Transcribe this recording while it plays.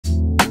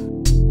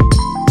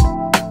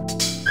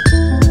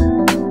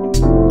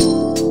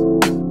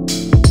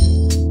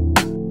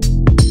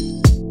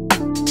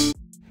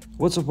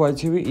What's up,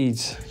 YTV?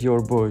 It's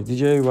your boy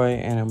DJ Y,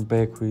 and I'm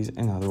back with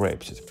another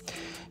episode.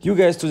 You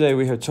guys, today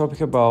we have a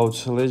topic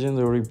about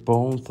legendary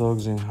Bone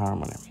Thugs and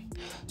Harmony.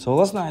 So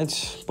last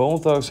night, Bone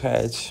Thugs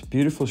had a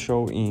beautiful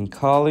show in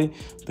Cali.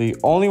 The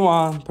only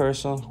one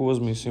person who was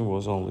missing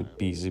was only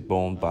Busy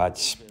Bone,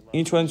 but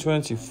in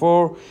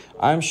 2024,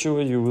 I'm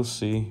sure you will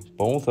see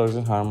Bone Thugs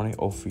and Harmony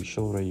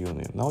official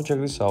reunion. Now check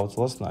this out,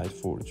 last night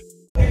footage.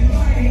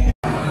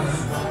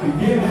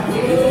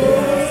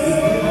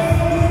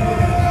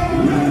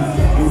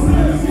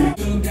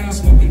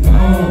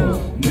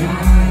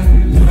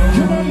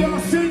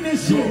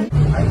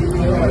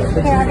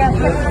 Okay, I got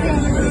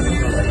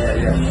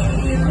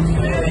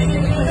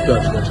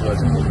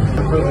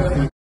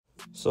 16.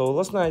 So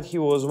last night he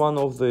was one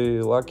of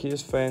the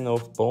luckiest fans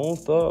of Bone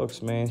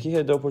Thugs, man. He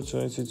had the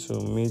opportunity to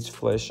meet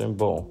Flesh and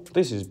Bone.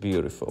 This is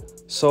beautiful.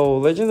 So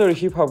legendary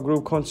hip-hop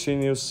group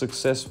continues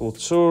successful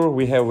tour.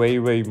 We have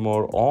way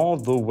more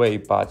on the way,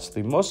 but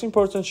the most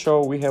important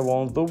show we have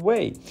on the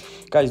way.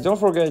 Guys, don't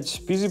forget,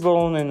 Busy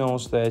Bone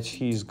announced that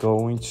he's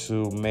going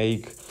to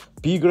make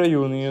big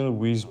reunion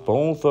with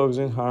Bone Thugs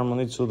and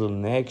Harmony to the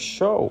next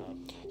show.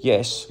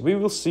 Yes, we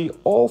will see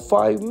all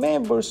 5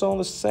 members on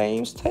the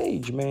same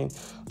stage, man.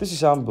 This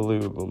is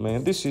unbelievable,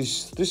 man. This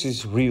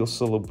is real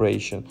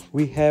celebration.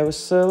 We have a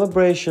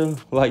celebration,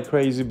 like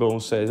Crazy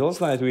Bone said.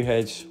 Last night we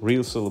had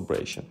real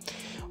celebration.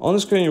 On the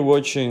screen you're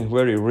watching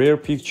very rare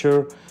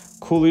picture,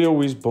 Coolio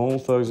with Bone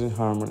Thugs and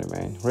Harmony,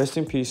 man. Rest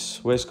in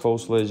peace, West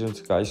Coast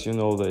legend. Guys, you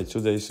know that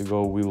 2 days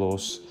ago we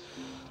lost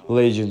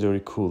legendary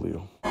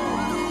Coolio. Come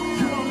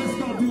on, let's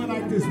go do it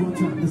like this one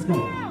time. Let's go.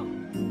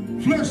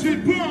 Flesh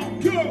and Bone,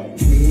 go!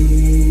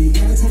 Hey,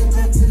 gotta take it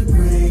back to the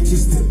brain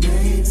just to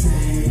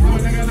maintain. Oh,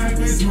 nigga like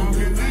me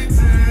smoking,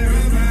 maintain.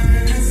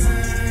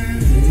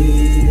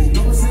 Hey,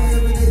 no one's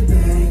saying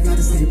everything,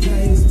 gotta stay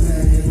place.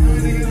 Oh,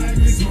 nigga like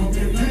me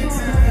smoking,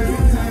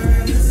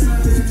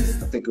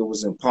 maintain. I think it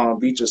was in Palm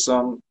Beach or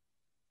something.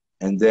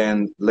 And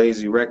then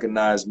Lazy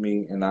recognized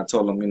me, and I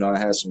told him, I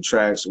had some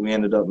tracks. We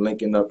ended up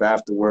linking up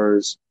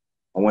afterwards.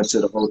 I went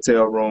to the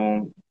hotel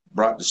room,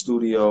 brought the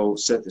studio,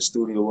 set the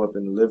studio up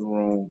in the living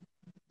room.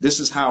 This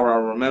is how I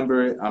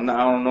remember it. I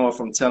don't know if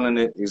I'm telling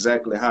it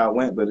exactly how it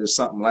went, but it's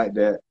something like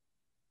that.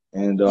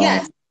 And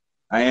Yes.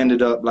 I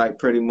ended up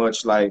pretty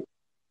much I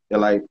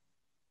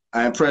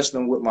impressed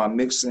them with my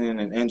mixing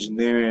and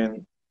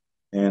engineering.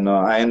 And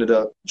I ended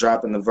up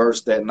dropping the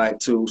verse that night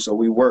too. So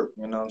we worked,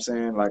 you know what I'm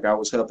saying? Like I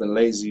was helping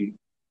Lazy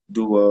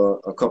do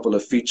a couple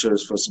of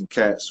features for some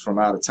cats from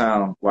out of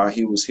town while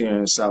he was here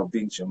in South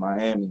Beach in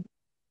Miami.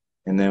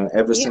 And then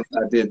ever since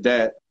I did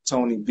that,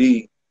 Tony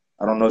B,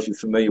 I don't know if you're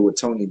familiar with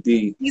Tony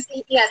D.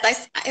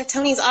 Yes,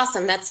 Tony's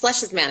awesome. That's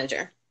Flesh's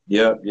manager.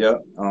 Yep.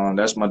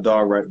 That's my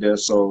dog right there.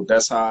 So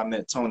that's how I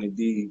met Tony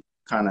D,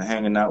 kind of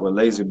hanging out with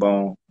Lazy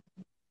Bone.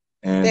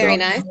 And Very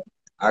nice.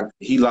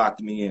 he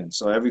locked me in.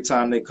 So every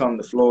time they come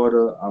to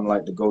Florida, I'm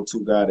like the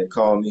go-to guy. They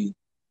call me.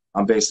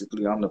 I'm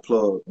the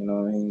plug, you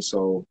know what I mean?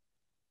 So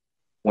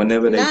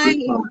whenever they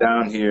do come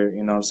down here,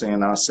 you know what I'm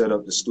saying, I'll set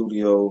up the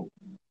studio.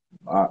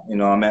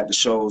 I'm at the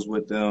shows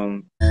with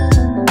them.